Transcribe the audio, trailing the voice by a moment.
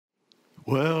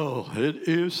Well, it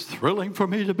is thrilling for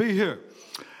me to be here.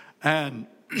 And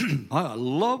I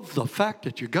love the fact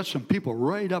that you got some people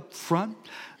right up front.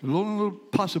 A little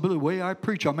possibility the way I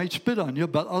preach, I may spit on you,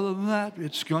 but other than that,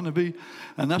 it's going to be,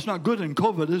 and that's not good in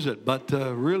COVID, is it? But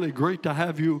really great to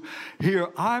have you here.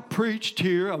 I preached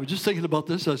here, I was just thinking about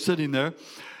this, I was sitting there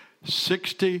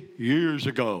 60 years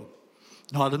ago.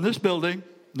 Not in this building,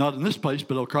 not in this place,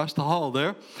 but across the hall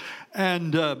there.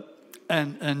 And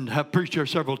have preached here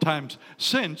several times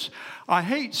since. I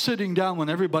hate sitting down when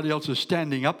everybody else is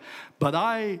standing up, but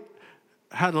I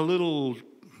had a little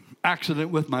accident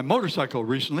with my motorcycle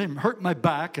recently and hurt my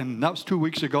back, and that was 2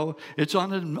 weeks ago. It's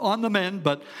on the mend,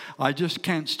 but I just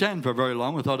can't stand for very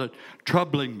long without it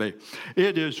troubling me.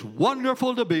 It is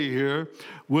wonderful to be here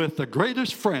with the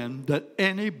greatest friend that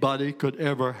anybody could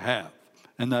ever have,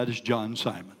 and that is John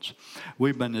Simons.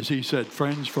 We've been, as he said,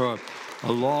 friends for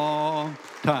a long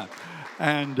time.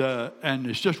 And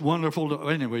it's just wonderful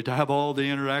to have all the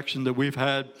interaction that we've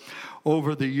had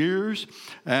over the years.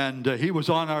 And he was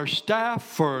on our staff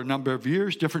for a number of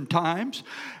years, different times.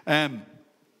 And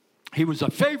he was a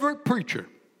favorite preacher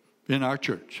in our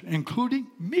church, including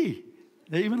me.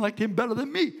 They even liked him better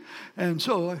than me. And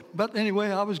so, but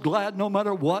anyway, I was glad no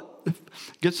matter what,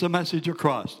 gets the message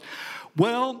across.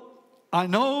 Well, I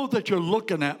know that you're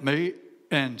looking at me,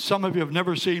 and some of you have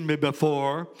never seen me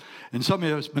before, and some of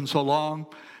you, it's been so long,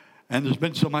 and there's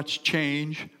been so much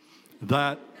change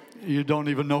that you don't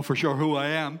even know for sure who I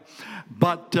am.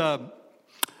 But so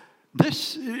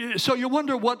you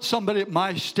wonder what somebody at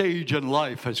my stage in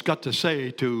life has got to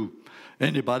say to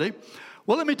anybody.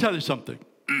 Well, let me tell you something.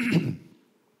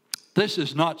 This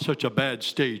is not such a bad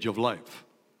stage of life.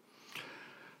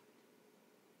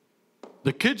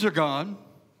 The kids are gone,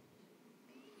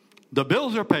 the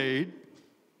bills are paid,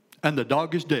 and the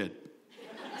dog is dead.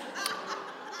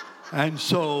 And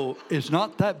so it's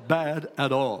not that bad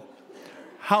at all.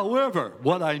 However,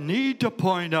 what I need to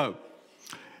point out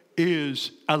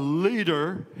is a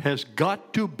leader has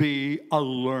got to be a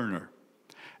learner.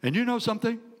 And you know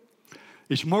something?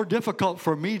 It's more difficult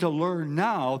for me to learn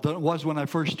now than it was when I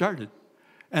first started.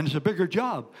 And it's a bigger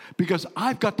job because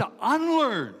I've got to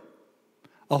unlearn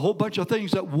a whole bunch of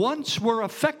things that once were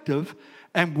effective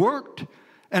and worked,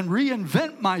 and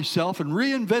reinvent myself and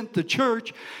reinvent the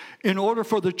church in order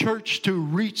for the church to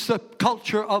reach the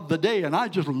culture of the day. And I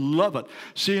just love it,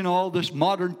 seeing all this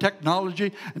modern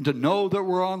technology and to know that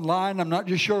we're online. I'm not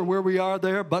just sure where we are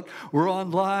there, but we're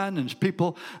online and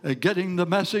people getting the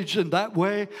message in that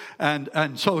way. And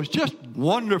so it's just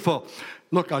wonderful.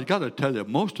 Look, I got to tell you,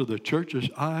 most of the churches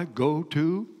I go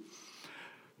to,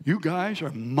 you guys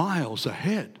are miles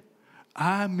ahead.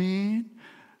 I mean,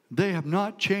 they have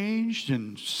not changed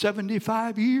in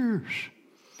 75 years.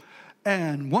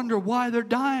 And wonder why they're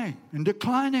dying and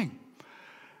declining.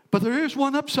 But there is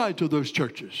one upside to those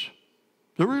churches.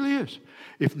 There really is.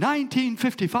 If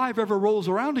 1955 ever rolls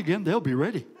around again, they'll be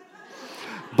ready.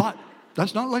 But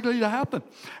that's not likely to happen.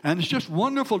 And it's just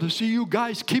wonderful to see you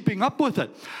guys keeping up with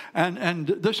it. And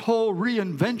this whole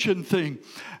reinvention thing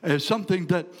is something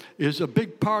that is a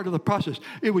big part of the process.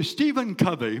 It was Stephen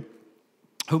Covey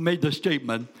who made the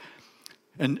statement,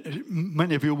 and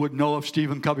many of you would know of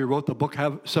Stephen Covey, wrote the book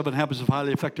 7 Habits of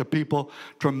Highly Effective People,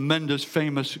 tremendous,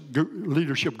 famous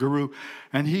leadership guru.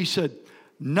 And he said,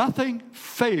 nothing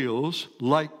fails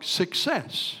like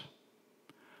success.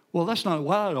 Well, that's not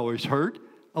what I'd always heard.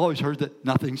 I always heard that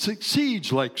nothing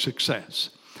succeeds like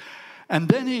success. And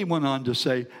then he went on to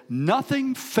say,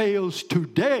 nothing fails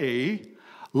today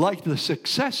like the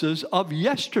successes of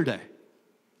yesterday.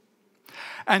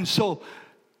 And so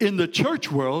in the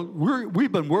church world,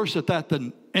 we've been worse at that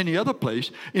than any other place,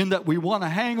 in that we want to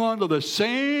hang on to the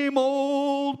same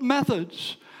old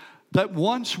methods that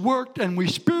once worked, and we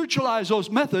spiritualize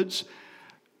those methods,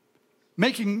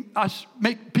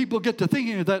 make people get to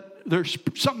thinking that there's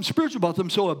something spiritual about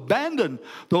them, so abandon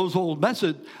those old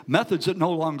methods that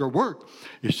no longer work.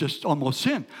 It's just almost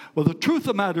sin. Well, the truth of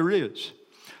the matter is,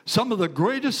 some of the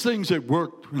greatest things that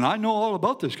worked, and I know all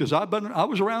about this because I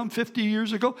was around 50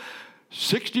 years ago,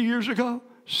 60 years ago,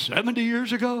 70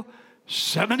 years ago,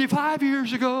 75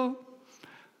 years ago,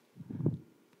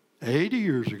 80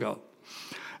 years ago.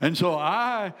 And so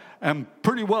I am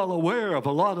pretty well aware of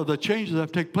a lot of the changes that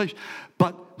have taken place.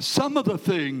 But some of the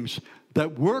things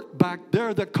that worked back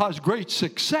there that caused great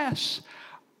success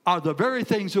are the very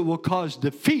things that will cause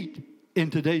defeat in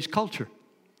today's culture.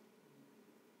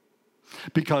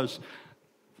 Because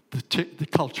the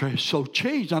culture has so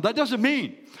changed. Now, that doesn't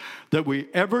mean that we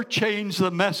ever change the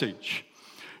message.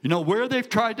 You know, where they've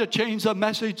tried to change the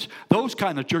message, those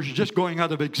kind of churches just going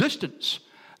out of existence.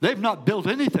 They've not built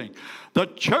anything. The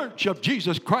church of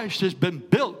Jesus Christ has been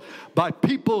built by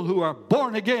people who are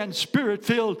born again,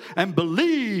 spirit-filled, and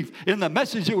believe in the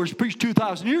message that was preached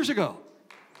 2,000 years ago.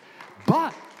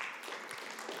 But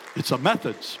it's the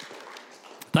methods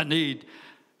that need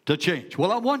to change.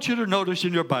 Well, I want you to notice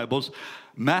in your Bibles,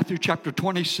 Matthew chapter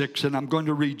 26, and I'm going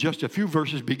to read just a few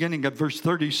verses beginning at verse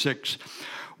 36,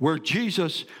 where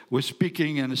Jesus was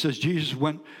speaking, and it says Jesus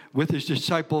went with his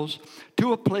disciples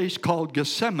to a place called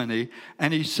Gethsemane,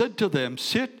 and he said to them,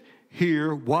 sit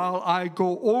here while I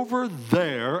go over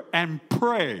there and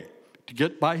pray, to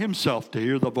get by himself to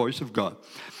hear the voice of God.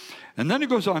 And then it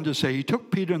goes on to say, he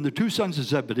took Peter and the two sons of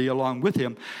Zebedee along with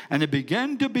him, and he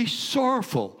began to be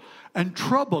sorrowful and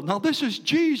troubled. Now this is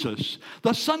Jesus,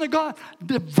 the Son of God,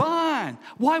 divine.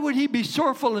 Why would he be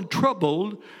sorrowful and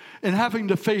troubled in having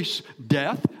to face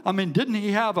death? I mean, didn't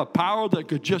he have a power that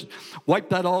could just wipe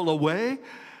that all away?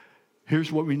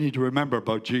 Here's what we need to remember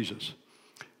about Jesus.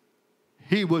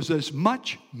 He was as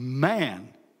much man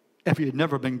if he had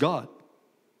never been God.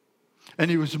 And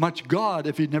he was as much God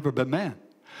if he'd never been man.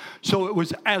 So it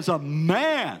was as a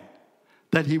man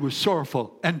that he was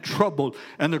sorrowful and troubled.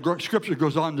 And the scripture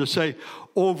goes on to say,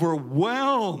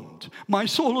 overwhelmed. My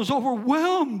soul is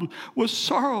overwhelmed with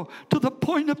sorrow to the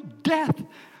point of death.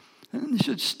 And he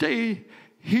said, stay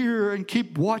here and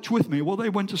keep watch with me. Well, they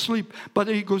went to sleep. But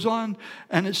he goes on,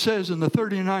 and it says in the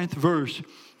 39th verse,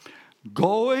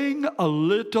 going a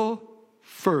little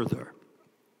further,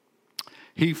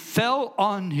 he fell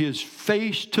on his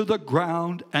face to the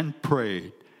ground and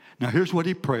prayed. Now, here's what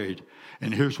he prayed,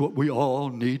 and here's what we all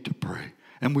need to pray.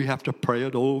 And we have to pray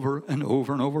it over and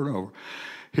over and over and over.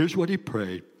 Here's what he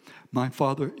prayed. My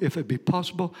Father, if it be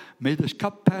possible, may this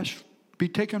cup be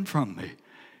taken from me.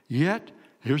 Yet,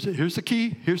 here's the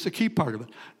key part of it.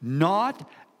 Not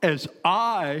as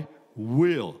I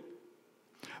will,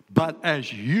 but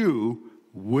as you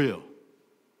will.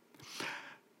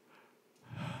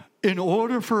 In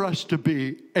order for us to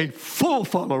be a full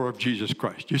follower of Jesus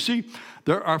Christ. You see,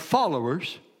 there are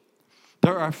followers,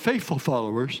 there are faithful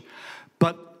followers,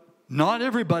 but not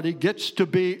everybody gets to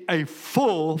be a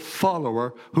full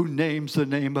follower who names the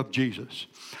name of Jesus.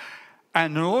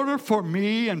 And in order for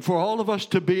me and for all of us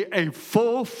to be a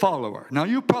full follower, now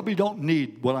you probably don't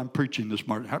need what I'm preaching this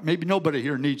morning. Maybe nobody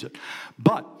here needs it.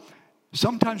 But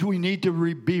sometimes we need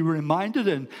to be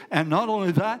reminded, and not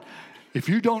only that, if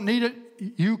you don't need it,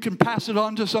 you can pass it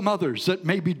on to some others that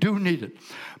maybe do need it.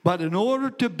 But in order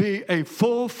to be a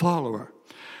full follower,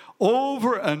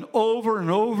 over and over and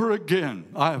over again,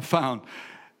 I have found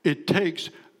it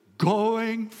takes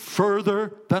going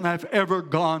further than I've ever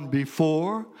gone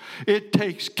before. It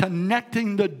takes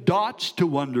connecting the dots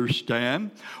to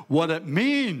understand what it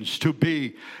means to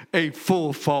be a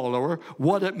full follower,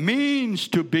 what it means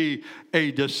to be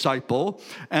a disciple,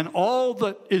 and all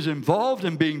that is involved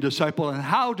in being a disciple, and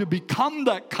how to become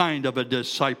that kind of a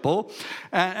disciple,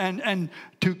 and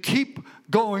to keep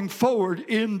going forward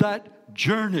in that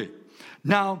journey.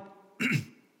 Now,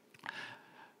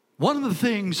 one of the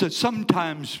things that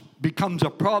sometimes becomes a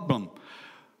problem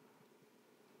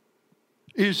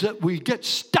is that we get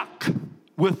stuck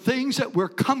with things that we're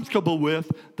comfortable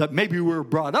with, that maybe we were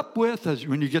brought up with as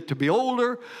when you get to be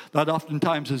older. That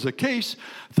oftentimes is the case.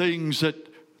 Things that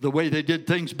the way they did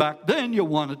things back then, you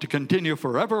want it to continue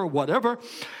forever or whatever.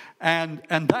 And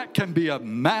that can be a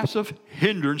massive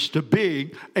hindrance to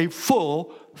being a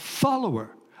full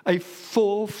follower. A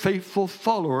full, faithful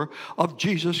follower of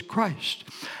Jesus Christ.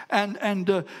 And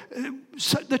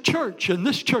the church, and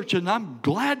this church, and I'm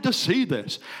glad to see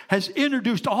this, has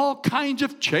introduced all kinds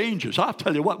of changes. I'll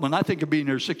tell you what, when I think of being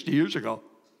here 60 years ago,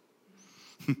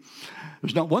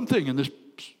 there's not one thing in this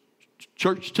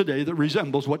church today that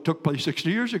resembles what took place 60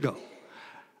 years ago.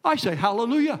 I say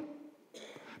hallelujah.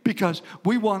 Because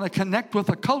we want to connect with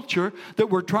a culture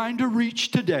that we're trying to reach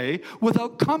today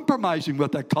without compromising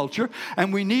with that culture.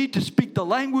 And we need to speak the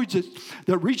language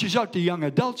that reaches out to young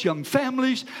adults, young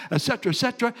families,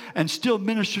 etc., and still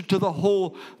minister to the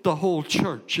whole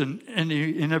church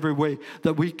in every way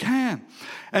that we can.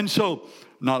 And so,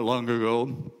 not long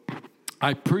ago,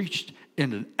 I preached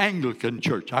in an Anglican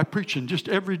church. I preach in just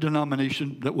every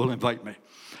denomination that will invite me.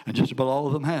 And just about all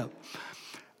of them have.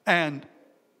 And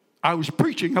I was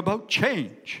preaching about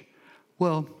change.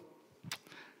 Well,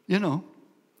 you know,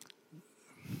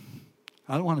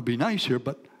 I don't want to be nice here,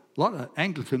 but a lot of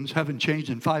Anglicans haven't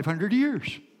changed in 500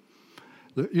 years.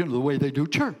 The way they do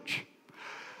church.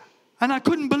 And I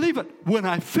couldn't believe it. When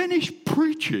I finished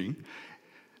preaching,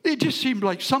 it just seemed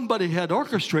like somebody had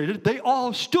orchestrated. They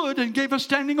all stood and gave a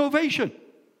standing ovation.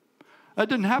 That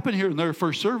didn't happen here in their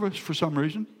first service for some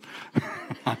reason.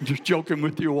 I'm just joking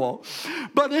with you all.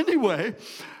 But anyway,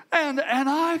 and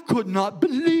I could not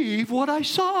believe what I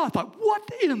saw. I thought, what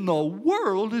in the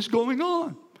world is going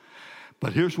on?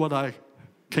 But here's what I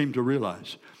came to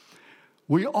realize.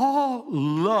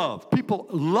 People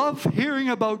love hearing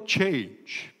about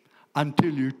change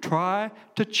until you try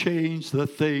to change the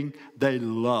thing they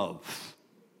love.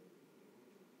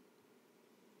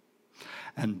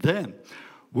 And then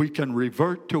we can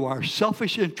revert to our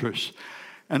selfish interests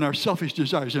and our selfish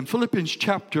desires. In Philippians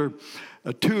chapter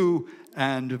 2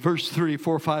 and verse 3,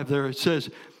 4, 5 there, it says,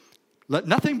 let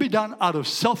nothing be done out of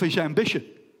selfish ambition.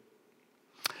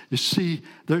 You see,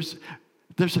 there's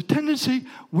a tendency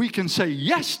we can say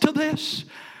yes to this.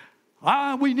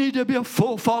 We need to be a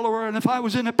full follower. And if I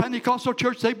was in a Pentecostal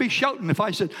church, they'd be shouting. If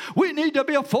I said, we need to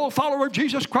be a full follower of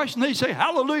Jesus Christ, and they'd say,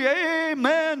 hallelujah,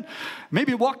 amen.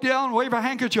 Maybe walk down, wave a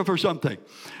handkerchief or something.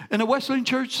 In a Wesleyan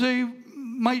church, they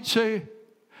might say,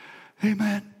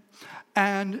 amen.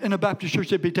 And in a Baptist church,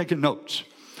 they'd be taking notes.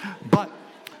 But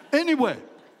anyway,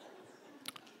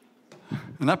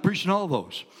 and I preached in all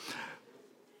those.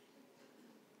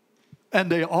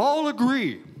 And they all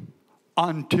agree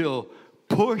until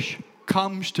push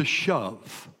comes to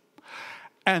shove.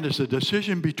 And it's a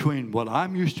decision between what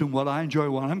I'm used to and what I enjoy,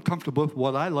 what I'm comfortable with,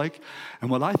 what I like, and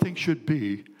what I think should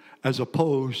be, as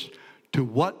opposed to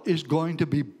what is going to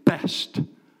be best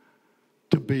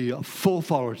to be a full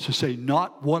follower, to say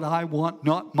not what I want,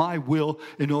 not my will,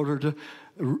 in order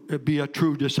to be a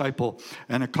true disciple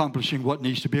and accomplishing what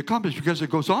needs to be accomplished. Because it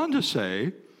goes on to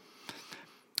say,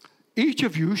 each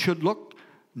of you should look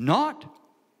not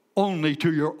only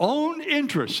to your own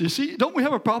interests. You see, don't we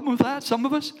have a problem with that, some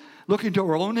of us? Looking to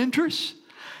our own interests?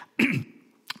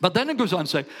 But then it goes on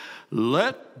to say,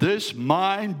 let this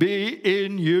mind be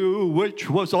in you, which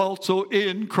was also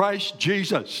in Christ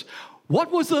Jesus. What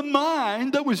was the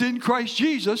mind that was in Christ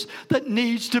Jesus that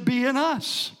needs to be in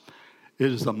us?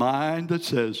 It is the mind that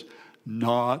says,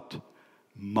 not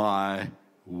my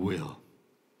will.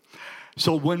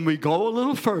 So when we go a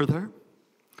little further,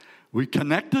 we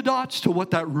connect the dots to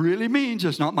what that really means.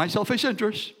 It's not my selfish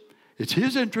interest. It's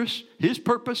his interest, his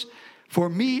purpose for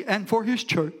me and for his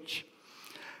church.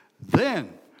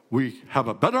 Then we have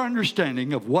a better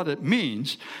understanding of what it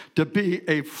means to be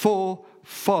a full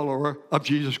follower of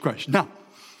Jesus Christ. Now,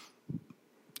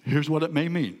 here's what it may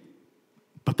mean.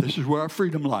 But this is where our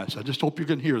freedom lies. I just hope you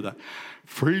can hear that.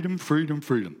 Freedom, freedom,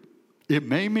 freedom. It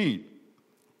may mean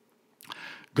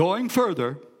going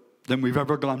further than we've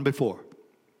ever gone before.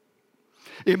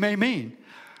 It may mean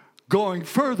going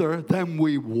further than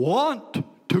we want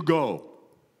to go.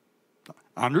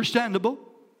 Understandable.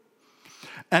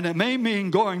 And it may mean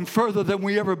going further than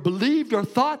we ever believed or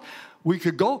thought we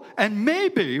could go. And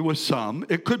maybe with some,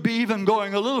 it could be even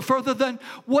going a little further than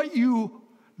what you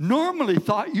normally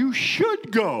thought you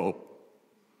should go.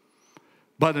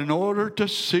 But in order to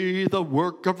see the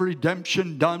work of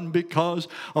redemption done because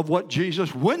of what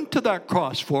Jesus went to that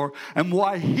cross for and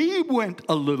why he went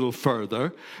a little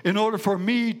further, in order for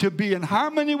me to be in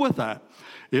harmony with that,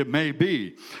 it may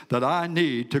be that I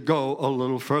need to go a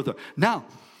little further. Now,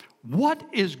 what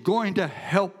is going to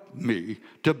help me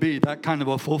to be that kind of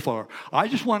a full follower? I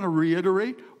just want to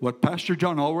reiterate what Pastor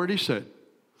John already said.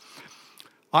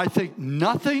 I think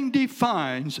nothing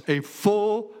defines a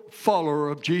full follower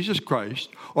of Jesus Christ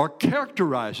or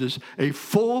characterizes a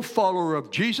full follower of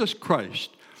Jesus Christ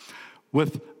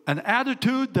with an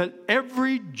attitude that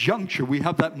every juncture we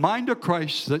have that mind of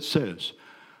Christ that says,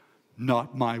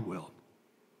 not my will,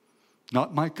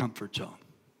 not my comfort zone,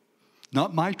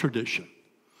 not my tradition,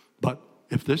 but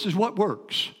if this is what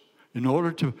works in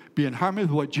order to be in harmony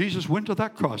with what Jesus went to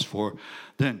that cross for,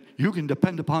 then you can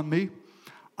depend upon me.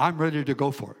 I'm ready to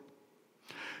go for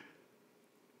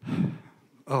it.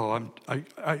 Oh,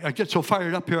 I get so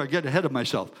fired up here, I get ahead of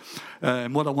myself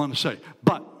and what I want to say.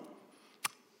 But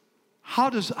how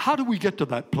do we get to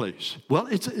that place? Well,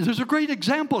 there's a great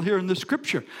example here in the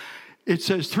scripture. It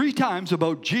says 3 times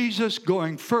about Jesus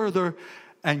going further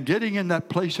and getting in that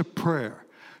place of prayer.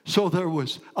 So there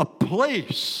was a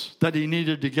place that he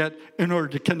needed to get in order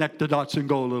to connect the dots and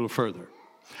go a little further.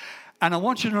 And I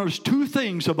want you to notice 2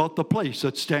 things about the place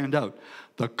that stand out.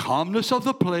 The calmness of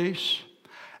the place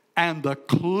and the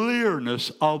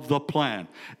clearness of the plan.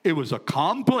 It was a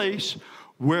calm place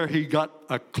where he got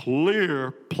a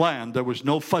clear plan. There was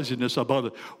no fuzziness about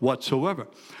it whatsoever.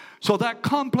 So that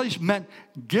calm place meant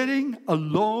getting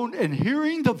alone and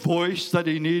hearing the voice that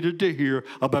he needed to hear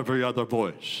above every other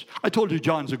voice. I told you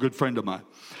John's a good friend of mine.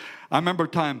 I remember a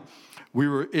time we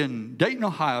were in Dayton,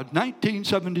 Ohio,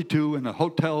 1972, in a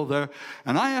hotel there,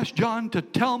 and I asked John to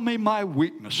tell me my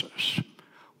weaknesses.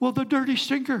 Well, the dirty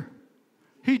stinker.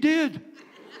 He did.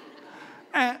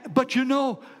 But you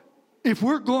know, if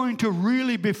we're going to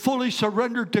really be fully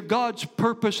surrendered to God's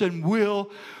purpose and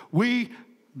will, we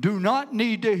do not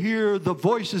need to hear the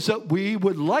voices that we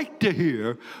would like to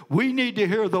hear. We need to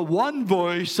hear the one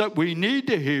voice that we need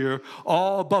to hear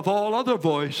above all other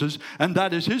voices, and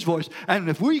that is His voice. And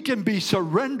if we can be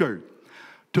surrendered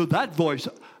to that voice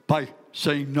by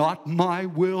saying, not my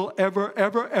will ever,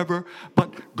 ever, ever,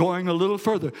 but going a little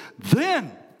further,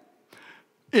 then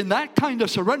in that kind of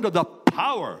surrender, the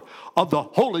power of the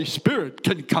Holy Spirit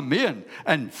can come in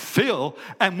and fill.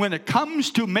 And when it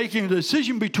comes to making a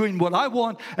decision between what I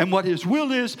want and what His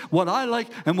will is, what I like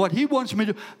and what He wants me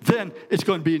to do, then it's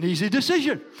going to be an easy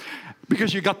decision.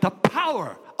 Because you got the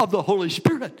power of the Holy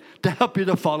Spirit to help you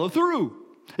to follow through.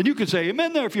 And you could say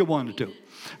amen there if you wanted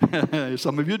to.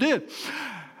 Some of you did.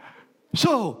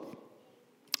 So,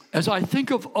 as I think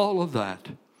of all of that,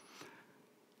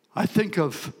 I think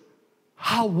of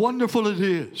how wonderful it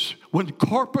is when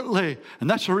corporately, and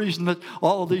that's the reason that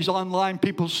all these online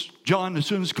people, John, as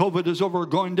soon as COVID is over, are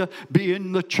going to be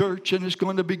in the church and it's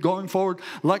going to be going forward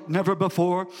like never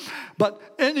before. But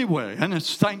anyway, and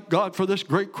it's thank God for this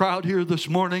great crowd here this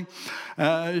morning.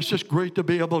 It's just great to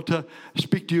be able to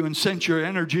speak to you and sense your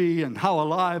energy and how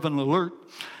alive and alert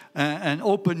and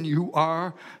open you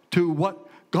are to what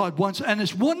God wants. And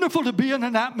it's wonderful to be in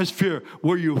an atmosphere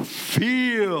where you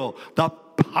feel the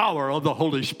power of the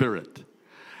Holy Spirit.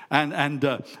 And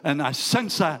I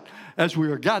sense that as we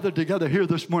are gathered together here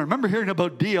this morning. I remember hearing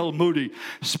about D.L. Moody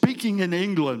speaking in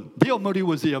England. D.L. Moody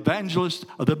was the evangelist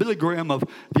of the Billy Graham of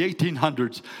the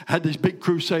 1800s. Had these big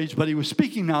crusades, but he was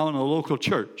speaking now in a local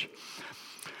church.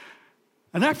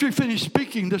 And after he finished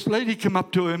speaking, this lady came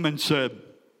up to him and said,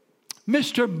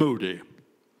 Mr. Moody,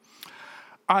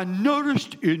 I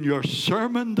noticed in your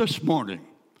sermon this morning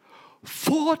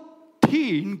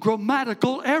 14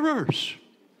 grammatical errors.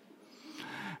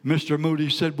 Mr. Moody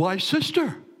said, why,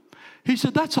 sister? He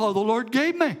said, that's all the Lord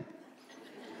gave me.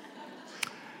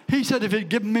 He said, if He'd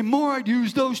given me more, I'd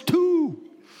use those too.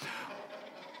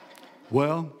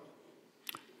 Well,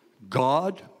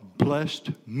 God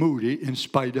blessed Moody in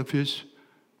spite of his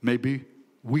maybe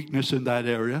weakness in that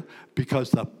area,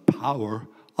 because the power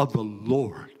of the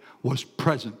Lord was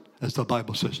present, as the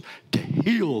Bible says, to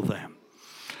heal them.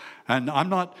 And I'm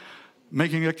not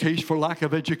making a case for lack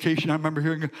of education. I remember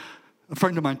hearing a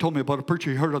friend of mine told me about a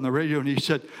preacher he heard on the radio, and he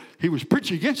said he was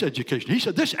preaching against education. He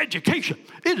said, this education,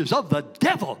 it is of the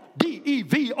devil,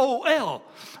 D-E-V-O-L.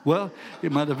 Well, he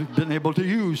might have been able to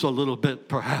use a little bit,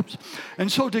 perhaps.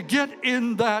 And so to get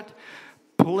in that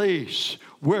place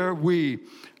where we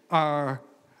are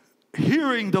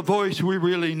hearing the voice we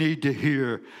really need to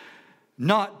hear,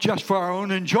 not just for our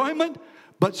own enjoyment,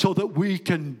 but so that we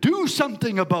can do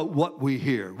something about what we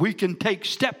hear. We can take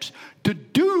steps to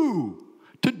do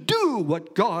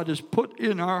what God has put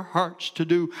in our hearts to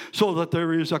do, so that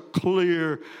there is a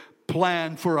clear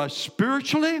plan for us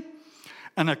spiritually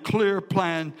and a clear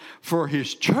plan for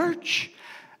His church.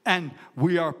 And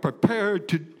we are prepared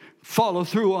to follow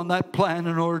through on that plan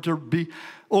in order to be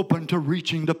open to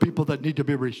reaching the people that need to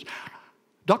be reached.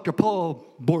 Dr. Paul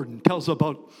Borden tells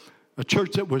about a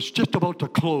church that was just about to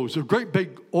close, a great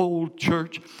big old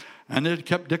church, and it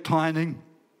kept declining.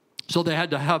 So they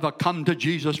had to have a come to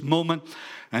Jesus moment,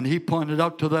 and he pointed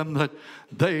out to them that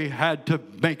they had to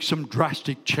make some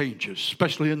drastic changes,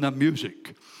 especially in the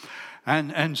music.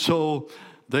 And so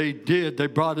they did. They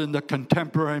brought in the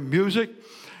contemporary music.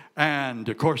 And,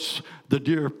 of course, the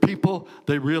dear people,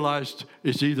 they realized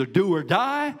it's either do or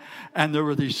die. And there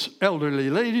were these elderly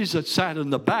ladies that sat in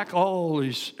the back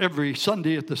every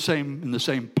Sunday in the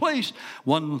same place.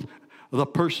 One of the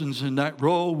persons in that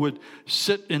row would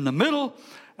sit in the middle,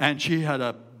 and she had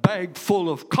a bag full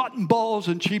of cotton balls,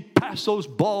 and she passed those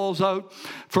balls out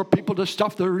for people to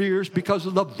stuff their ears because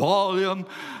of the volume.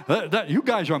 You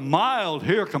guys are mild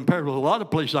here compared with a lot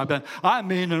of places I've been. I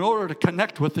mean, in order to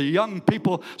connect with the young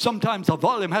people, sometimes the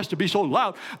volume has to be so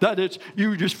loud that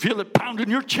you just feel it pound in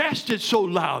your chest. It's so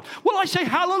loud. Well, I say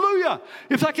hallelujah.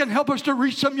 If that can help us to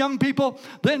reach some young people,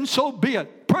 then so be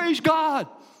it. Praise God.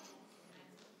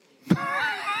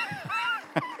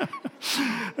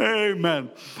 Amen.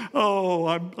 Oh,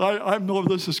 I know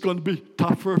this is going to be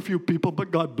tough for a few people,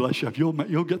 but God bless you.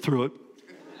 You'll get through it.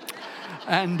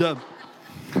 And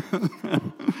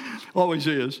always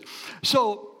is.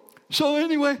 So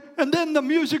anyway, and then the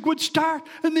music would start,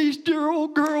 and these dear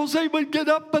old girls, they would get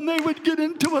up and they would get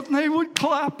into it, and they would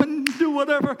clap and do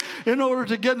whatever in order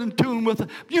to get in tune with it.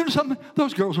 You know something?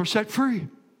 Those girls were set free.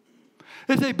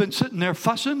 If they've been sitting there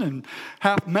fussing and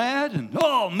half mad and,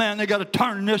 oh man, they got to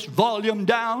turn this volume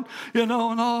down, and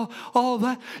all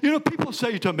that. People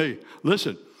say to me,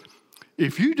 listen,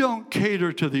 if you don't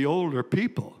cater to the older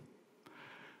people,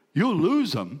 you'll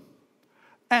lose them,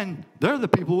 and they're the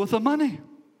people with the money.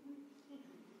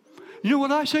 You know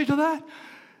what I say to that?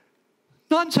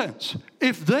 Nonsense.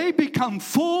 If they become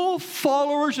full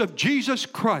followers of Jesus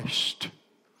Christ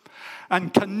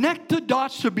and connect the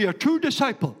dots to be a true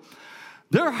disciple,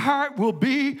 their heart will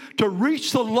be to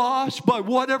reach the lost by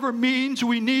whatever means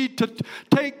we need to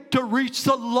take to reach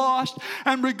the lost.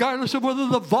 And regardless of whether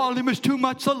the volume is too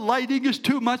much, the lighting is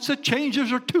too much, the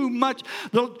changes are too much,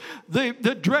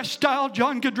 the dress style,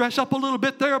 John could dress up a little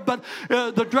bit there, but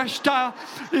the dress style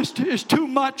is too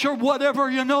much or whatever,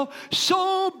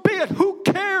 so be it. Who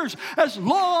cares as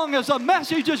long as the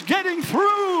message is getting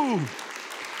through?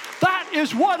 That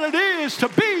is what it is to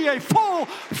be a full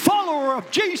follower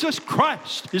of Jesus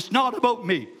Christ. It's not about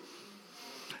me.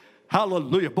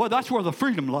 Hallelujah. Boy, that's where the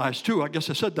freedom lies too. I guess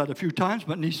I said that a few times,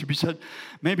 but it needs to be said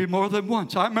maybe more than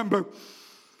once. I remember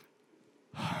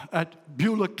at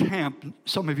Beulah Camp,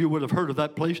 some of you would have heard of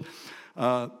that place,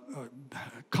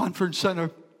 conference center,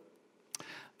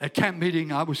 at camp meeting.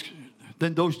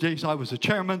 In those days I was the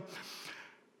chairman,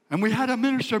 and we had a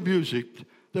minister of music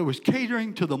that was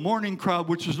catering to the morning crowd,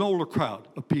 which is an older crowd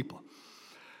of people.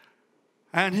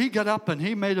 And he got up and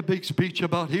he made a big speech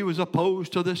about he was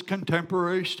opposed to this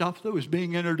contemporary stuff that was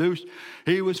being introduced.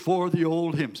 He was for the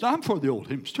old hymns. Now, I'm for the old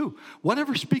hymns too.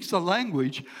 Whatever speaks the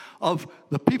language of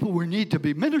the people we need to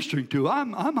be ministering to,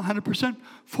 I'm 100%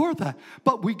 for that.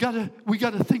 But we gotta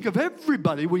think of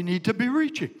everybody we need to be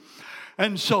reaching.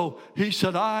 And so he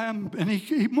said,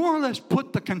 he more or less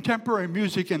put the contemporary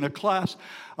music in a class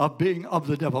of being of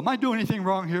the devil. Am I doing anything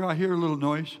wrong here? I hear a little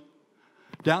noise.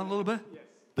 Down a little bit? Yes.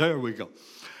 There we go.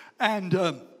 And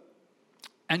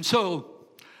so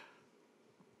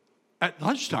at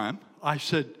lunchtime, I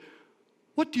said,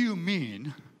 what do you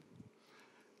mean?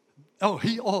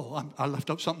 I left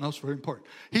out something else very important.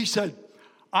 He said,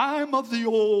 I'm of the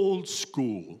old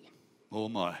school. Oh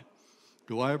my,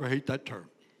 do I ever hate that term.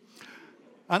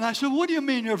 And I said, what do you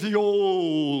mean you're of the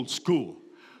old school?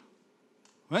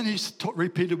 And he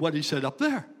repeated what he said up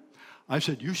there. I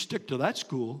said, you stick to that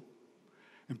school,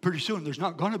 and pretty soon there's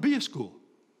not going to be a school.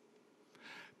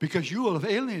 Because you will have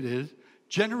alienated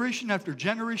generation after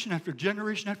generation after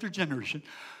generation after generation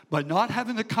by not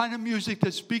having the kind of music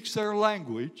that speaks their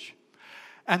language.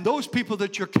 And those people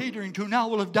that you're catering to now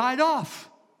will have died off.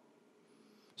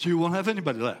 So you won't have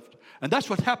anybody left. And that's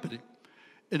what's happening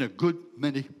in a good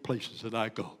many places that I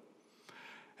go.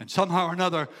 And somehow or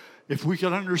another, if we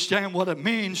can understand what it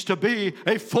means to be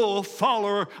a full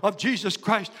follower of Jesus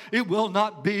Christ, it will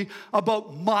not be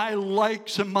about my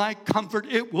likes and my comfort.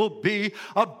 It will be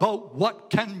about what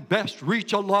can best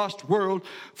reach a lost world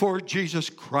for Jesus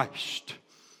Christ.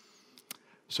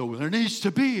 So there needs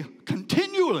to be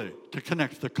continually, to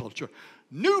connect the culture,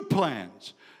 new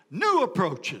plans, new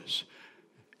approaches,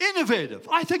 innovative.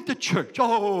 I think the church,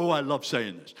 I love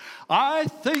saying this. I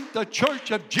think the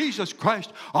church of Jesus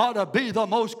Christ ought to be the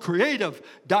most creative,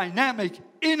 dynamic,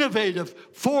 innovative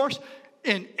force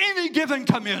in any given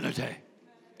community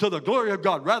to the glory of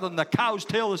God, rather than the cow's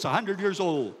tail that's 100 years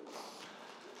old.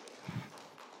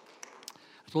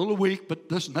 It's a little weak, but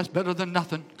listen, that's better than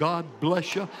nothing. God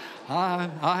bless you.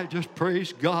 I just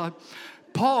praise God.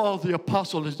 Paul the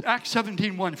apostle, is Acts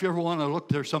 17:1, if you ever want to look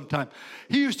there sometime.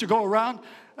 He used to go around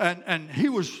and he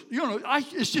was,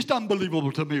 it's just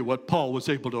unbelievable to me what Paul was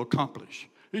able to accomplish.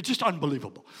 It's just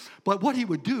unbelievable. But what he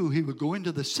would do, he would go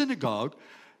into the synagogue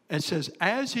and says,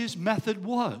 as his method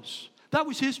was. That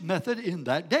was his method in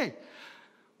that day.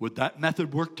 Would that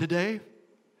method work today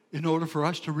in order for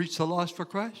us to reach the lost for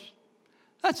Christ?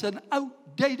 That's an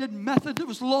outdated method. It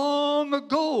was long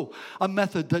ago a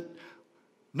method that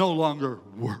no longer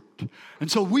worked. And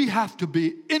so we have to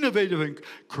be innovative and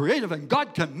creative, and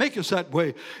God can make us that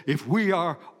way if we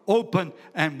are open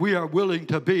and we are willing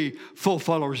to be full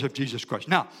followers of Jesus Christ.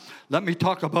 Now, let me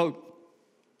talk about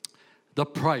the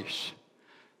price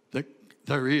that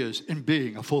there is in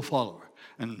being a full follower.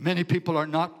 And many people are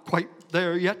not quite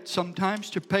there yet sometimes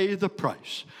to pay the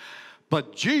price.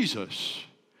 But Jesus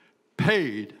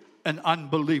paid an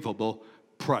unbelievable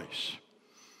price.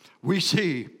 We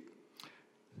see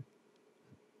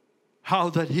how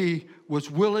that he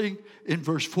was willing in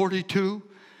verse 42.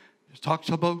 It talks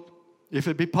about, if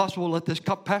it be possible, let this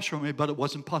cup pass from me, but it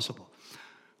wasn't possible.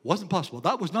 It wasn't possible.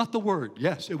 That was not the word.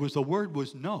 Yes, it was, the word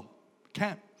was no.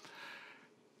 Can't.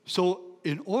 So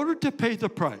in order to pay the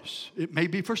price, it may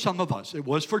be for some of us, it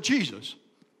was for Jesus,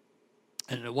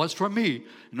 and it was for me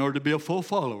in order to be a full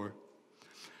follower.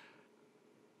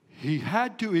 he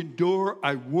had to endure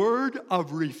a word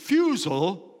of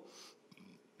refusal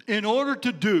in order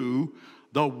to do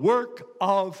the work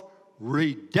of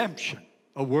redemption.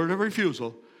 A word of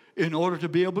refusal in order to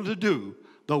be able to do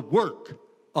the work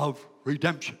of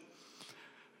redemption.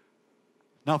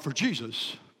 Now, for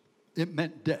Jesus, it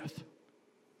meant death.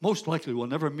 Most likely will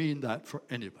never mean that for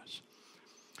any of us.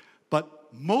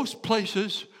 But most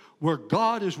places where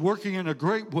God is working in a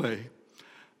great way,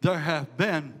 there have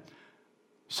been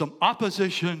some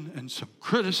opposition and some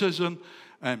criticism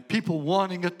and people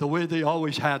wanting it the way they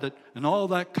always had it and all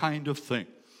that kind of thing.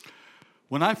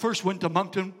 When I first went to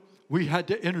Moncton, we had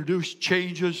to introduce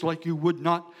changes like you would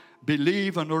not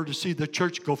believe in order to see the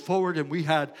church go forward. And we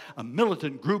had a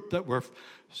militant group that were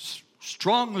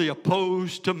strongly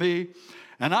opposed to me.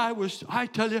 And I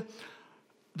tell you,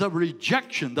 the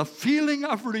rejection, the feeling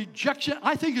of rejection,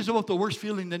 I think is about the worst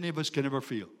feeling that any of us can ever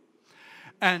feel.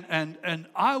 And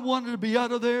I wanted to be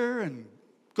out of there and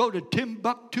go to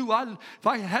Timbuktu.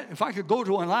 If I could go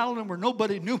to an island where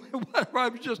nobody knew me, whatever,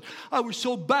 I was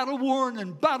so battle worn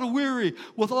and battle weary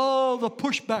with all the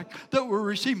pushback that we're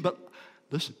receiving. But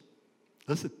listen,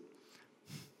 let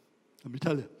me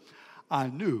tell you, I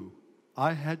knew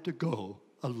I had to go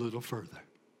a little further.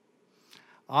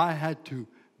 I had to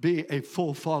be a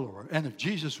full follower. And if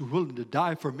Jesus was willing to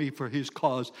die for me for his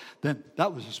cause, then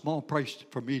that was a small price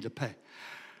for me to pay.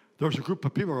 There was a group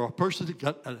of people or a person that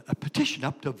got a petition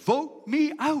up to vote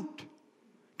me out.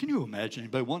 Can you imagine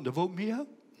anybody wanting to vote me out?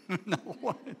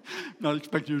 No, not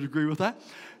expecting you to agree with that.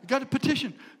 Got a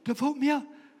petition to vote me out.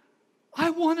 I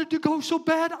wanted to go so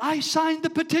bad, I signed the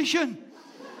petition.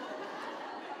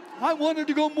 I wanted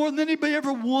to go more than anybody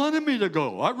ever wanted me to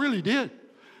go. I really did.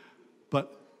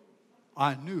 But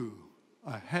I knew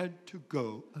I had to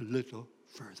go a little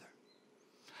further.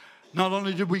 Not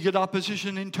only did we get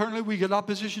opposition internally, we get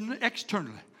opposition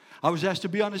externally. I was asked to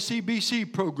be on a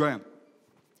CBC program.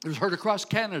 It was heard across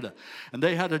Canada. And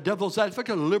they had a devil's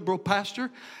advocate, a liberal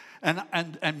pastor,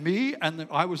 and me, and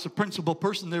I was the principal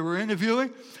person they were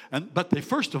interviewing. But they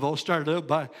first of all started out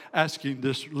by asking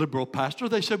this liberal pastor,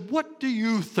 they said, what do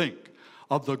you think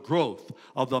of the growth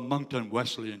of the Moncton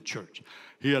Wesleyan Church?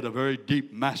 He had a very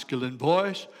deep masculine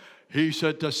voice. He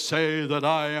said, to say that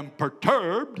I am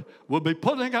perturbed will be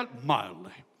putting it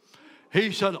mildly.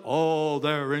 He said, all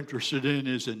they're interested in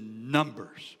is in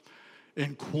numbers,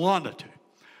 in quantity.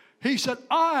 He said,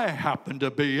 I happen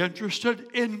to be interested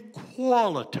in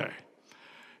quality.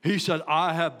 He said,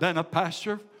 I have been a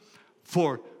pastor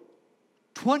for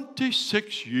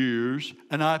 26 years,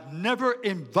 and I've never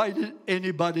invited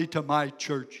anybody to my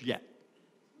church yet.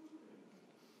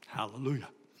 Hallelujah.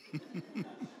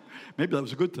 Maybe that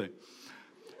was a good thing.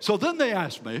 So then they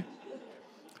asked me,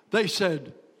 they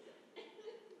said,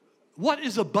 what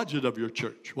is the budget of your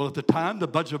church? Well, at the time, the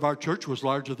budget of our church was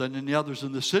larger than any others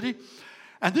in the city.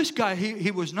 And this guy,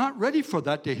 he was not ready for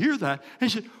that, to hear that. He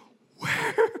said,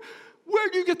 where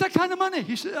do you get that kind of money?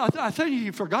 He said, I think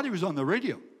he forgot he was on the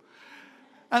radio.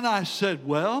 And I said,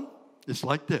 well, it's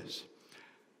like this.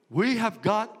 We have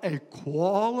got a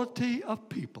quality of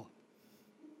people.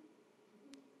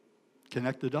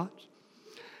 Connect the dots.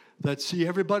 That see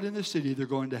everybody in the city either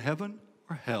going to heaven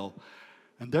or hell.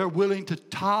 And they're willing to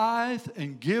tithe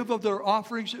and give of their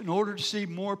offerings in order to see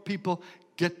more people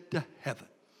get to heaven.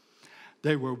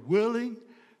 They were willing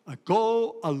to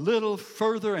go a little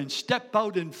further and step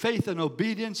out in faith and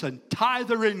obedience and tithe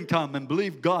their income and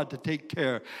believe God to take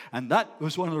care. And that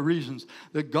was one of the reasons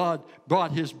that God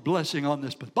brought his blessing on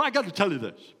this. But I got to tell you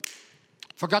this.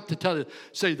 Forgot to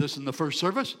say this in the first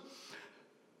service.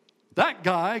 That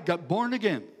guy got born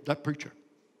again, that preacher.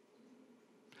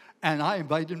 And I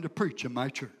invited him to preach in my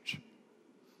church.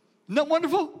 Isn't that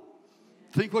wonderful?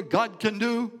 Think what God can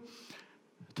do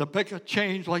to make a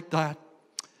change like that.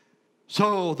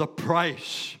 So the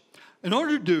price, in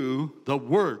order to do the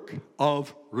work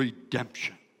of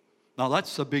redemption. Now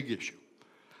that's the big issue.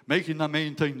 Making the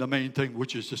main thing,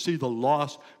 which is to see the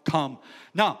lost come.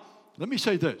 Now, let me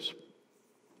say this.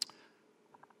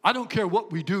 I don't care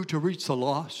what we do to reach the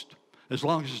lost, as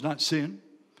long as it's not sin.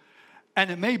 And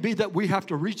it may be that we have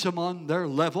to reach them on their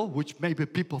level, which maybe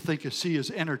people think of see as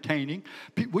entertaining.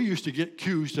 We used to get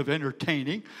accused of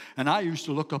entertaining, and I used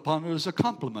to look upon it as a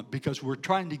compliment because we're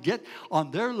trying to get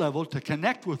on their level to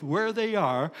connect with where they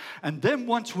are. And then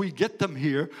once we get them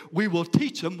here, we will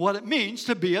teach them what it means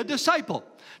to be a disciple,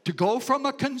 to go from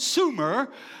a consumer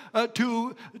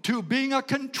to being a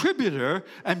contributor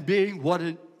and being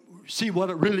see what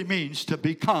it really means to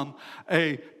become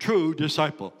a true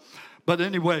disciple. But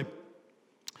anyway,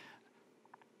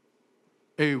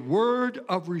 a word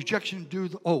of rejection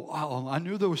I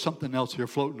knew there was something else here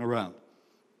floating around.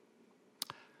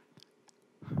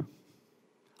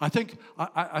 I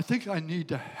think I need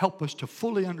to help us to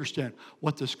fully understand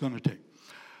what this is going to take.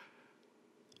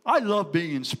 I love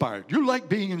being inspired. You like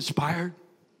being inspired?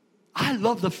 I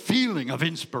love the feeling of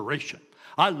inspiration.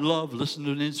 I love listening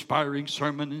to an inspiring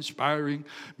sermon, inspiring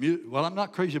music. Well, I'm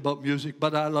not crazy about music,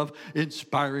 but I love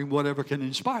inspiring whatever can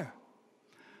inspire.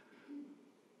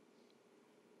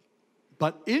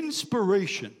 But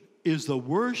inspiration is the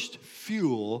worst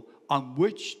fuel on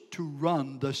which to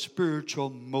run the spiritual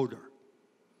motor.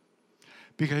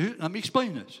 Because, let me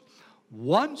explain this.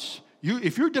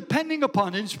 If you're depending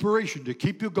upon inspiration to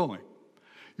keep you going,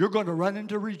 you're going to run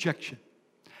into rejection.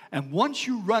 And once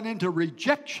you run into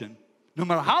rejection, no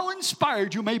matter how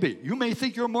inspired you may be, you may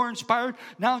think you're more inspired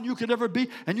now than you could ever be,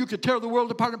 and you could tear the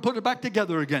world apart and put it back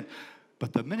together again.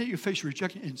 But the minute you face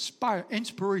rejection,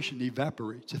 inspiration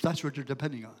evaporates, if that's what you're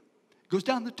depending on. It goes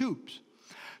down the tubes.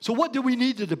 So what do we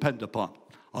need to depend upon?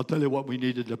 I'll tell you what we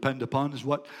need to depend upon is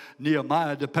what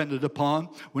Nehemiah depended upon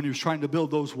when he was trying to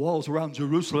build those walls around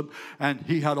Jerusalem, and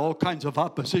he had all kinds of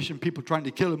opposition, people trying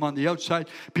to kill him on the outside,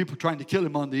 people trying to kill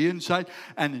him on the inside,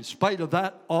 and in spite of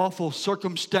that awful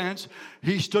circumstance,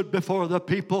 he stood before the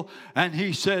people and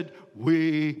he said,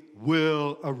 "We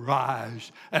will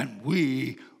arise and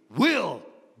we will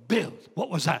build." What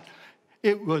was that?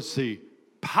 It was the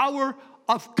power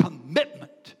of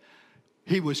commitment.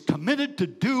 He was committed to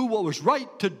do what was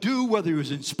right to do, whether he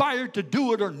was inspired to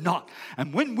do it or not.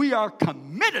 And when we are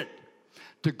committed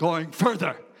to going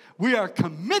further, we are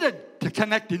committed to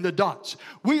connecting the dots,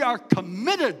 we are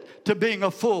committed to being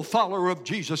a full follower of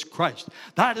Jesus Christ,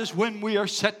 that is when we are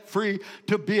set free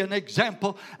to be an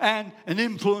example and an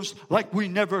influence like we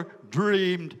never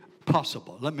dreamed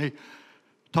possible. Let me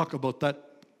talk about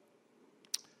that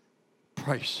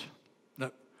price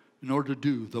that in order to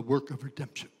do the work of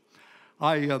redemption.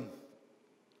 I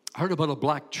heard about a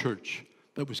black church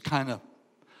that was kind of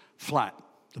flat.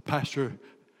 The pastor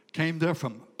came there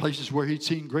from places where he'd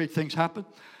seen great things happen,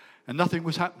 and nothing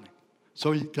was happening.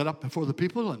 So he got up before the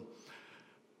people and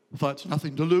thought it's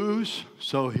nothing to lose.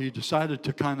 So he decided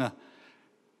to kind of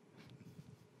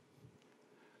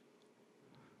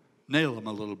nail them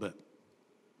a little bit.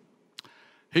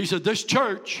 He said, "This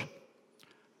church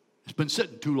has been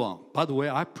sitting too long." By the way,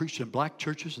 I preach in black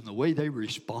churches, and the way they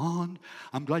respond,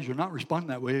 I'm glad you're not responding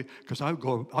that way, because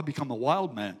I'll become a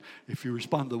wild man if you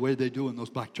respond the way they do in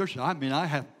those black churches. I mean, I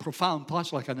have profound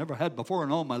thoughts like I never had before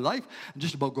in all my life, and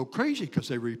just about go crazy because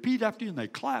they repeat after you and they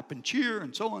clap and cheer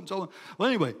and so on and so on. Well,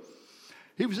 anyway,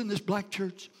 he was in this black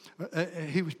church.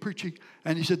 He was preaching,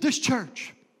 and he said, "This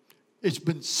church, it's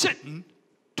been sitting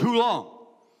too long."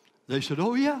 They said,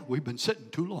 "Oh yeah, we've been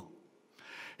sitting too long."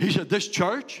 He said, "This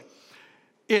church,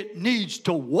 it needs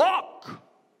to walk."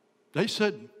 They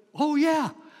said, "Oh yeah,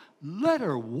 let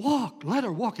her walk, let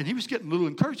her walk." And he was getting a little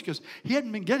encouraged because he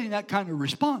hadn't been getting that kind of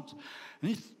response.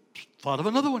 And he thought of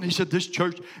another one. He said, "This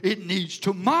church, it needs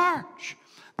to march."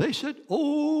 They said,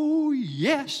 "Oh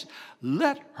yes,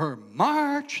 let her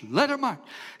march, let her march."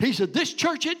 He said, "This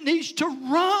church, it needs to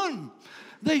run."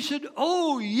 They said,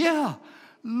 "Oh yeah,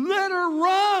 let her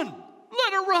run.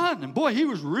 Let her run." And boy, he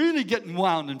was really getting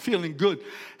wound and feeling good.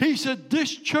 He said, "This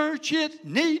church, it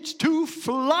needs to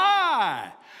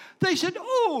fly." They said,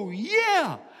 "Oh,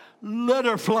 yeah, let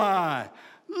her fly.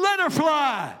 Let her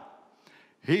fly."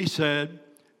 He said,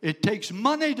 "It takes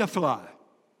money to fly."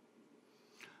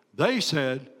 They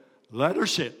said, "Let her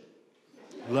sit.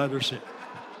 Let her sit."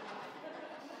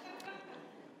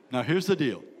 Now, here's the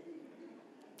deal.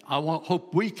 I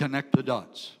hope we connect the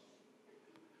dots.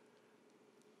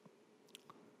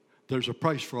 There's a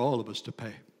price for all of us to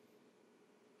pay.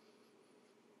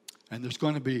 And there's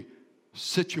going to be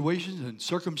situations and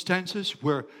circumstances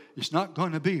where it's not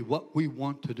going to be what we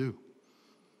want to do.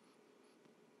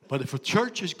 But if a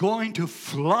church is going to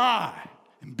fly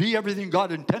and be everything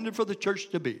God intended for the church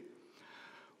to be,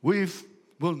 we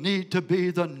will need to be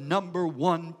the number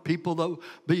one people that will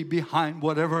be behind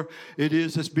whatever it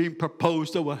is that's being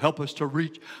proposed that will help us to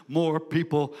reach more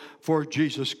people for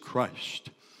Jesus Christ.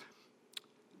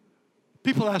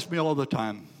 People ask me all the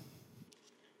time,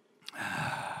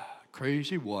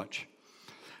 crazy watch.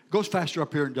 Goes faster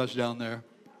up here than it does down there.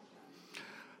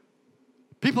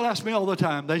 People ask me all the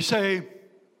time, they say,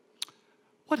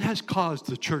 "What has caused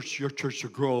the church, your church, to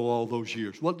grow all those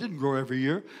years?" Well, it didn't grow every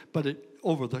year, but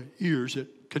over the years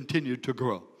it continued to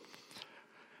grow.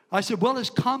 I said, "Well,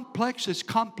 it's complex, it's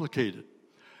complicated.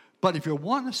 But if you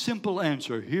want a simple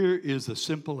answer, here is the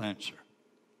simple answer.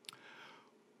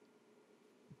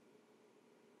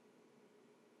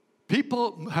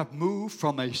 People have moved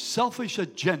from a selfish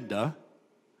agenda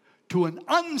to an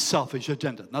unselfish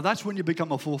agenda." Now, that's when you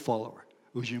become a full follower.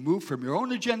 As you move from your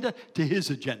own agenda to his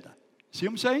agenda. See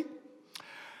what I'm saying?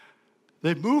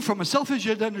 They've moved from a selfish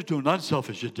agenda to an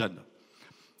unselfish agenda.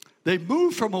 They've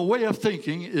moved from a way of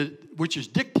thinking which is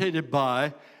dictated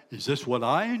by, is this what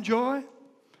I enjoy?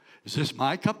 Is this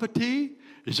my cup of tea?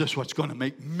 Is this what's going to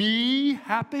make me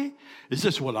happy? Is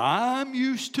this what I'm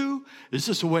used to? Is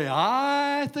this the way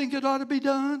I think it ought to be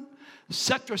done?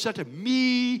 Etc., etc.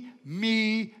 Me,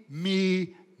 me,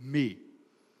 me, me.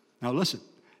 Now listen,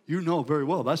 you know very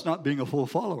well that's not being a full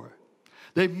follower.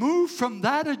 They moved from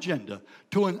that agenda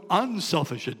to an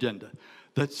unselfish agenda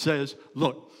that says,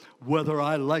 look, whether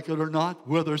I like it or not,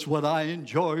 whether it's what I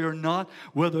enjoy or not,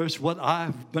 whether it's what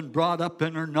I've been brought up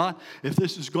in or not, if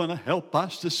this is going to help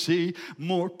us to see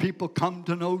more people come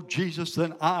to know Jesus,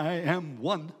 then I am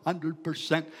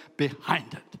 100%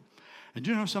 behind it. And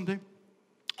you know something?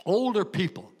 Older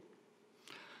people,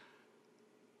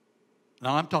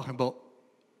 now I'm talking about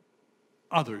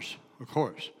others, of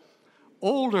course.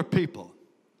 Older people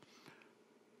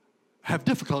have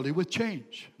difficulty with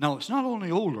change. Now, it's not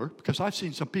only older, because I've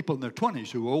seen some people in their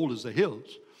 20s who are old as the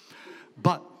hills,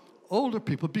 but older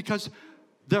people, because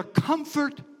their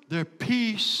comfort, their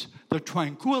peace, their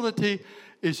tranquility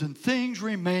is in things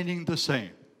remaining the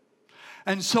same.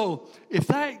 And so, if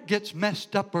that gets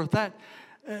messed up or if that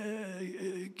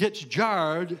gets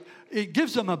jarred, it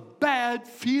gives them a bad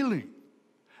feeling.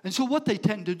 And so what they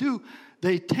tend to do,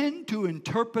 they tend to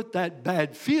interpret that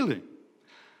bad feeling.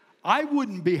 I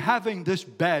wouldn't be having this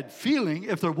bad feeling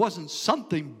if there wasn't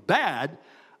something bad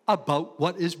about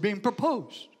what is being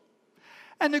proposed.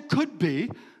 And it could be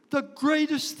the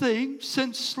greatest thing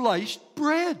since sliced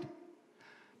bread.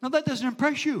 Now, that doesn't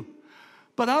impress you.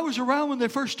 But I was around when they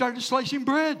first started slicing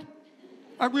bread.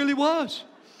 I really was.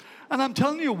 And I'm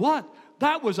telling you what,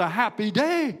 that was a happy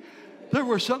day. There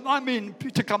were some,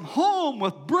 to come home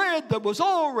with bread that was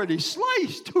already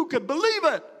sliced, who could believe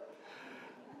it?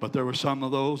 But there were some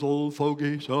of those old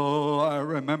fogies, I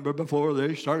remember before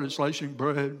they started slicing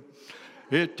bread.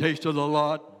 It tasted a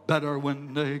lot better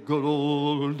when the good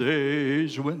old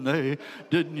days when they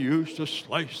didn't used to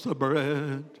slice the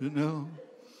bread, you know.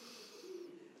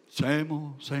 Same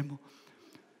old, same old.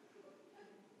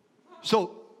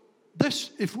 So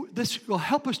this will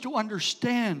help us to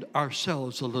understand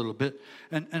ourselves a little bit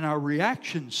and our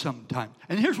reactions sometimes.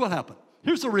 And here's what happened.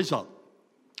 Here's the result.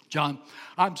 John,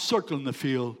 I'm circling the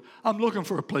field. I'm looking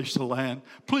for a place to land.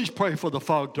 Please pray for the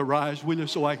fog to rise, will you,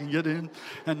 so I can get in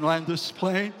and land this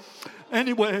plane.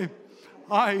 Anyway,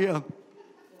 I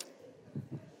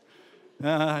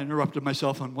interrupted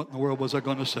myself on what in the world was I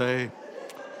going to say.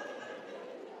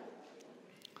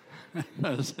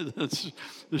 This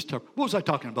what was I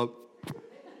talking about?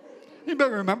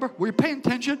 Anybody remember? Were you paying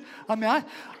attention?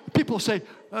 People say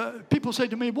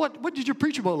to me, what did you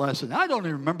preach about last Sunday? I don't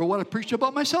even remember what I preached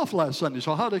about myself last Sunday,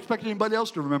 so how to expect anybody else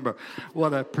to remember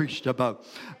what I preached about?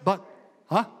 But,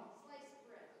 huh? Sliced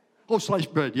bread. Oh,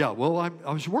 sliced bread, yeah. Well, I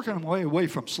was working my way away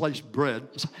from sliced bread.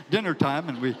 It's dinner time,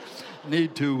 and we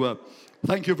need to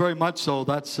thank you very much. So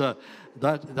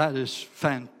that is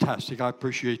fantastic. I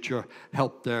appreciate your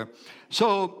help there.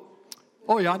 So,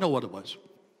 I know what it was.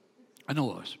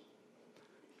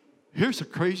 Here's the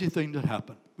crazy thing that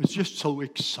happened. It's just so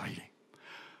exciting.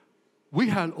 We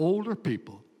had older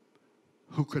people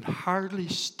who could hardly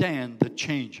stand the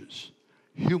changes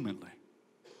humanly.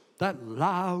 That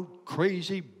loud,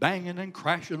 crazy banging and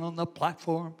crashing on the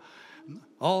platform,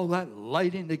 all that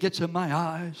lighting that gets in my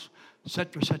eyes,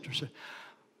 etc., etc., etc.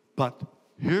 But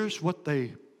here's what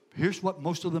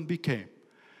most of them became,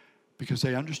 because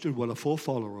they understood what a full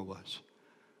follower was.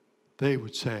 They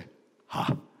would say,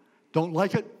 don't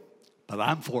like it, but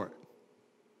I'm for it.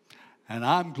 And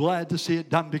I'm glad to see it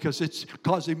done because it's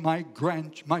causing my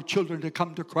children to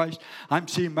come to Christ. I'm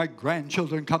seeing my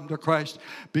grandchildren come to Christ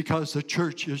because the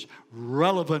church is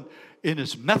relevant in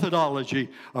its methodology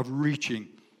of reaching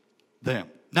them.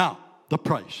 Now, the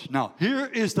price. Now, here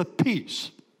is the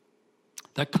peace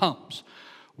that comes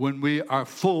when we are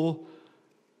full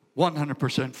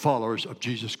 100% followers of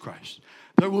Jesus Christ.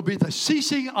 There will be the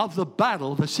ceasing of the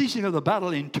battle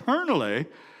internally,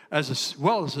 as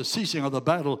well as the ceasing of the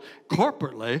battle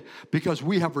corporately, because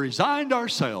we have resigned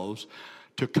ourselves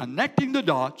to connecting the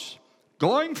dots,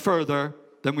 going further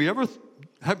than we ever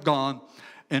have gone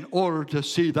in order to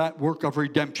see that work of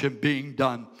redemption being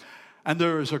done. And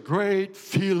there is a great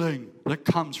feeling that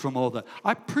comes from all that.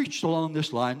 I preached along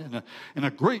this line in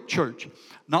a great church,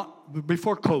 not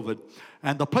before COVID,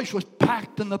 and the place was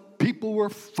packed and the people were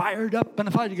fired up. And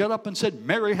if I had got up and said,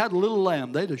 Mary had a little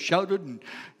lamb, they'd have shouted and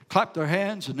clapped their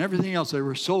hands and everything else. They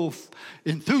were so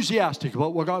enthusiastic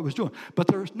about what God was doing.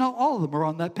 But not all of them are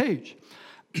on that page.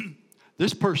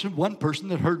 One person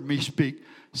that heard me speak,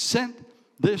 sent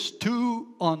this too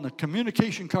on the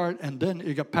communication card, and then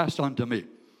it got passed on to me.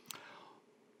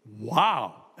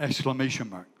 Wow! Exclamation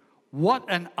mark. What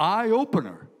an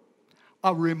eye-opener.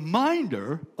 A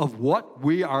reminder of what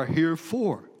we are here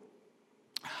for.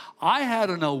 I had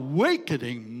an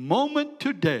awakening moment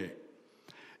today.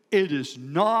 It is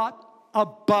not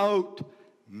about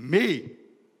me.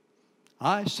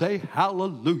 I say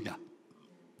hallelujah.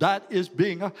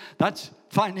 That's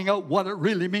finding out what it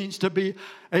really means to be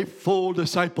a full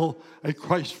disciple, a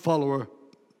Christ follower.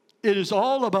 It is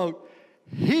all about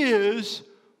His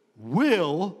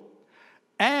will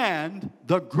and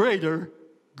the greater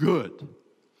good.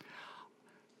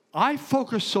 I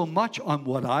focus so much on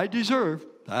what I deserve.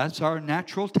 That's our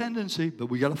natural tendency, but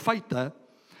we got to fight that.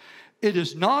 It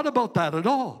is not about that at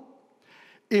all.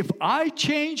 If I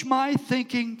change my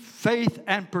thinking, faith,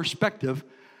 and perspective,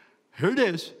 here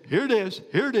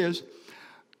it is.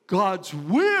 God's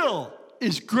will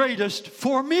is greatest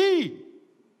for me.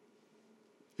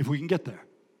 If we can get there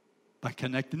by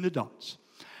connecting the dots,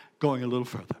 going a little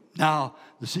further. Now,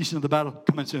 the ceasing of the battle,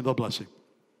 commencing of the blessing.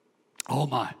 Oh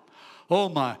my.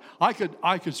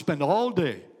 I could spend all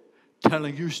day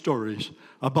telling you stories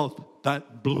about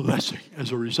that blessing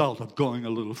as a result of going a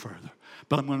little further.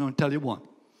 But I'm going to tell you one.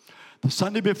 The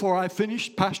Sunday before I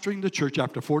finished pastoring the church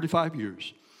after 45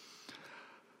 years,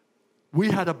 we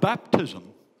had a baptism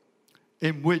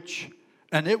in which,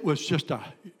 and it was just now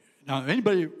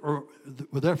anybody were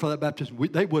there for that baptism,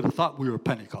 they would have thought we were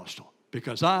Pentecostal.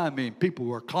 Because, people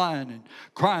were crying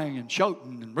and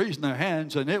shouting and raising their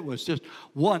hands, and it was just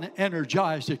one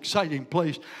energized, exciting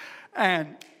place.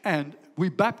 And we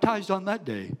baptized on that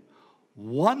day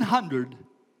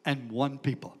 101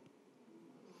 people.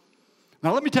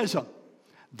 Now, let me tell you something.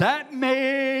 That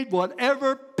made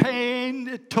whatever pain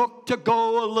it took to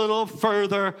go a little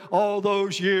further all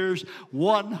those years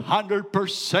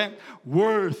 100%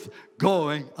 worth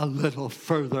going a little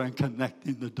further and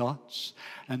connecting the dots.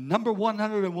 And number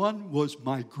 101 was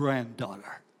my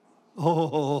granddaughter.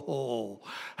 Oh,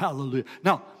 hallelujah.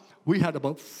 Now, we had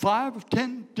about 5 or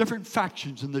 10 different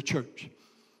factions in the church,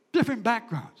 different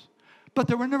backgrounds. But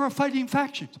there were never fighting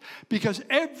factions because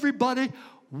everybody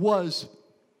was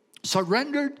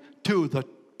surrendered to the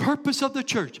purpose of the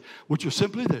church, which was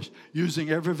simply this: using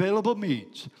every available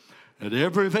means at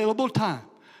every available time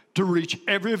to reach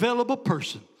every available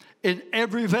person in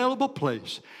every available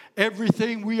place.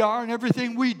 Everything we are and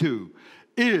everything we do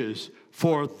is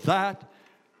for that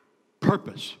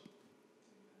purpose.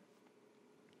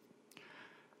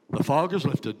 The fog is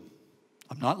lifted.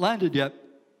 I'm not landed yet,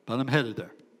 but I'm headed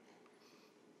there.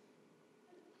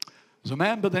 There's a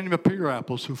man by the name of Peter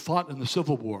Apples who fought in the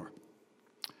Civil War.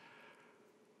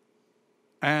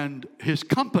 And his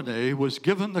company was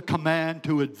given the command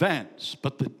to advance,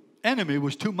 but the enemy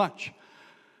was too much.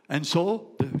 And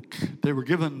so they were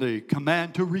given the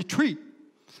command to retreat.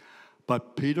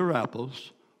 But Peter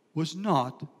Apples was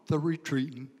not the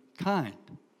retreating kind.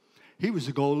 He was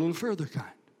the go a little further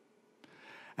kind.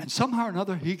 And somehow or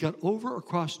another, he got over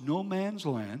across no man's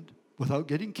land without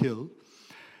getting killed,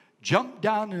 jumped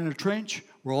down in a trench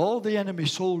where all the enemy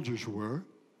soldiers were.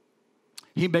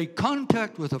 He made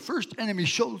contact with the first enemy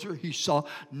soldier he saw,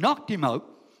 knocked him out,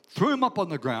 threw him up on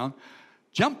the ground,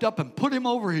 jumped up and put him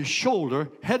over his shoulder,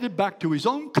 headed back to his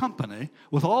own company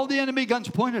with all the enemy guns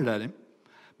pointed at him,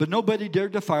 but nobody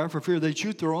dared to fire for fear they'd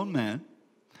shoot their own man.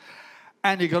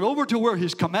 And he got over to where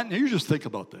his commanding, you just think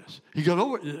about this. He got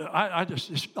over,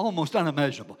 it's almost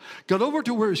unimaginable. Got over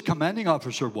to where his commanding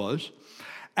officer was,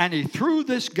 and he threw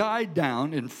this guy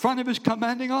down in front of his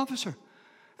commanding officer.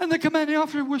 And the commanding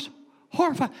officer was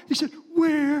horrified. He said,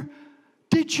 "Where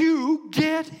did you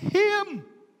get him?"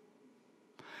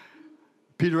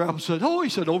 Peter Apples said, "Oh," he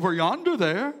said, "over yonder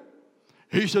there."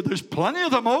 He said, "There's plenty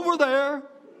of them over there."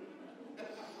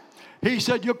 He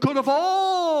said, "You could have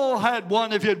all had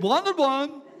one if you'd wanted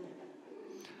one."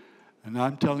 And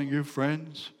I'm telling you,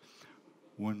 friends,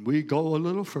 when we go a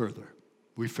little further,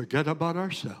 we forget about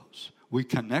ourselves. We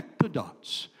connect the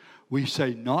dots. We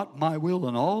say, "Not my will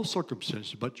in all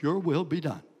circumstances, but your will be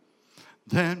done."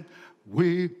 Then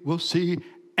we will see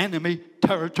enemy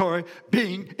territory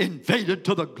being invaded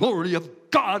to the glory of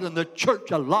God and the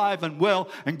church alive and well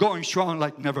and going strong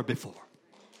like never before.